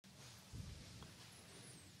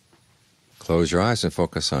close your eyes and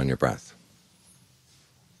focus on your breath.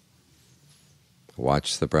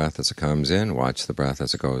 Watch the breath as it comes in, watch the breath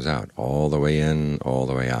as it goes out, all the way in, all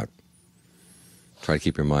the way out. Try to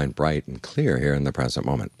keep your mind bright and clear here in the present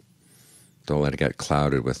moment. Don't let it get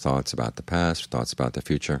clouded with thoughts about the past, thoughts about the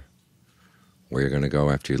future, where you're going to go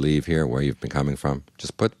after you leave here, where you've been coming from.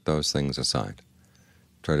 Just put those things aside.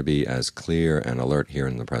 Try to be as clear and alert here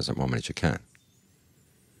in the present moment as you can.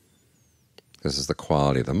 This is the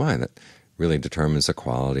quality of the mind that really determines the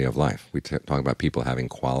quality of life. We talk about people having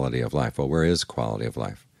quality of life. Well, where is quality of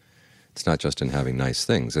life? It's not just in having nice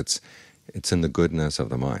things. It's in the goodness of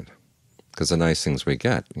the mind. Because the nice things we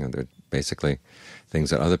get, they're basically things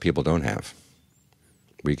that other people don't have.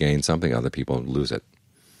 We gain something, other people lose it.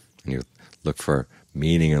 And you look for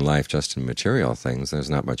meaning in life just in material things, there's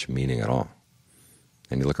not much meaning at all.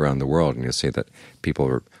 And you look around the world and you see that people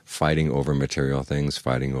are fighting over material things,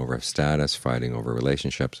 fighting over status, fighting over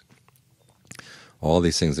relationships. All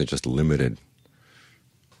these things are just limited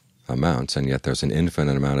amounts, and yet there's an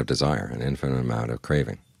infinite amount of desire, an infinite amount of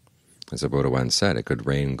craving. As the Buddha once said, it could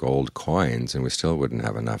rain gold coins and we still wouldn't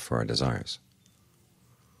have enough for our desires.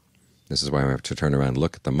 This is why we have to turn around and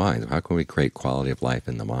look at the mind. How can we create quality of life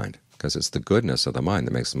in the mind? Because it's the goodness of the mind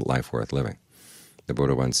that makes life worth living. The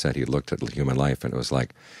Buddha once said he looked at human life and it was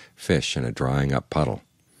like fish in a drying up puddle.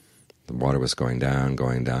 The water was going down,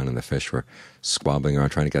 and the fish were squabbling around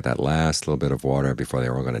trying to get that last little bit of water before they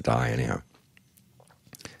were all going to die anyhow.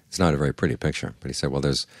 It's not a very pretty picture, but he said, well,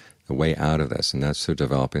 there's a way out of this, and that's through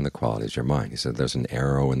developing the qualities of your mind. He said there's an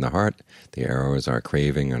arrow in the heart. The arrow is our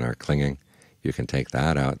craving and our clinging. If you can take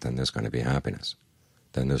that out, then there's going to be happiness.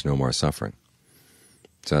 Then there's no more suffering.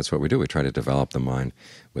 So that's what we do. We try to develop the mind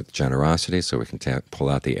with generosity so we can pull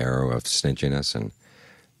out the arrow of stinginess, and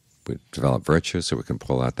we develop virtue so we can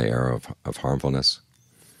pull out the arrow of harmfulness.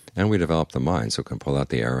 And we develop the mind so we can pull out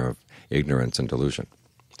the arrow of ignorance and delusion.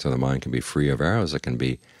 So the mind can be free of arrows, it can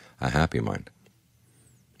be a happy mind.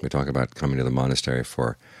 We talk about coming to the monastery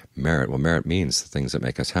for merit. Well, merit means the things that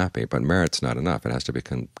make us happy, but merit's not enough. It has to be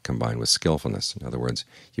combined with skillfulness. In other words,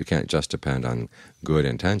 you can't just depend on good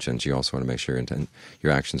intentions. You also want to make sure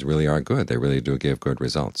your actions really are good. They really do give good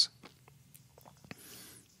results.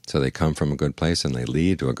 So they come from a good place and they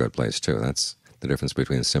lead to a good place too. That's the difference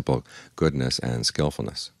between simple goodness and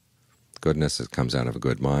skillfulness. Goodness comes out of a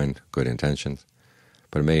good mind, good intentions,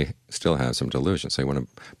 but it may still have some delusion. So you want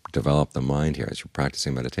to develop the mind here. As you're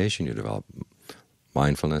practicing meditation, you develop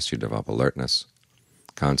mindfulness, you develop alertness,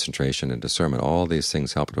 concentration, and discernment. All these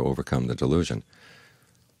things help to overcome the delusion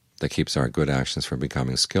that keeps our good actions from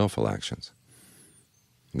becoming skillful actions.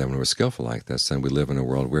 And then when we're skillful like this, then we live in a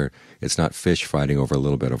world where it's not fish fighting over a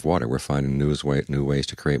little bit of water. We're finding new ways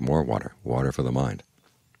to create more water for the mind.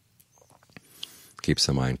 Keeps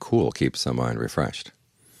the mind cool, keeps the mind refreshed.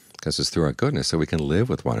 Because it's through our goodness that we can live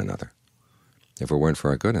with one another. If it weren't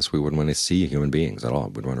for our goodness, we wouldn't want to see human beings at all.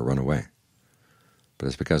 We'd want to run away. But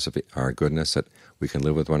it's because of our goodness that we can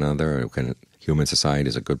live with one another. Human society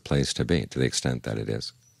is a good place to be, to the extent that it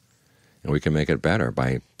is. And we can make it better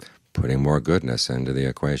by putting more goodness into the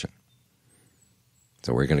equation.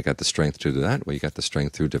 So we're going to get the strength to do that. Well, you get the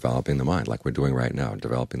strength through developing the mind, like we're doing right now,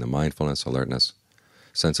 developing the mindfulness, alertness,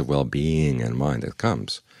 sense of well-being in mind that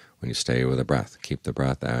comes when you stay with the breath. Keep the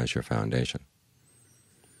breath as your foundation.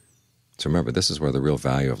 So remember, this is where the real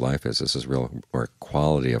value of life is. This is where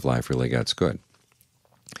quality of life really gets good.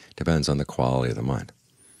 Depends on the quality of the mind.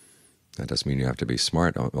 That doesn't mean you have to be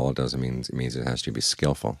smart. All it does means it has to be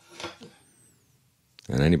skillful.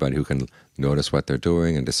 And anybody who can notice what they're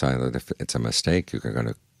doing and decide that if it's a mistake, you're going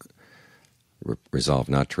to resolve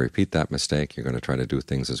not to repeat that mistake. You're going to try to do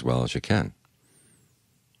things as well as you can.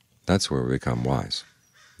 That's where we become wise.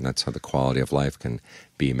 And that's how the quality of life can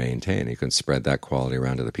be maintained. You can spread that quality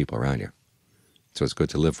around to the people around you. So it's good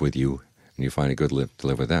to live with you, and you find it good to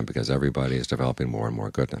live with them, because everybody is developing more and more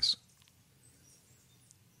goodness.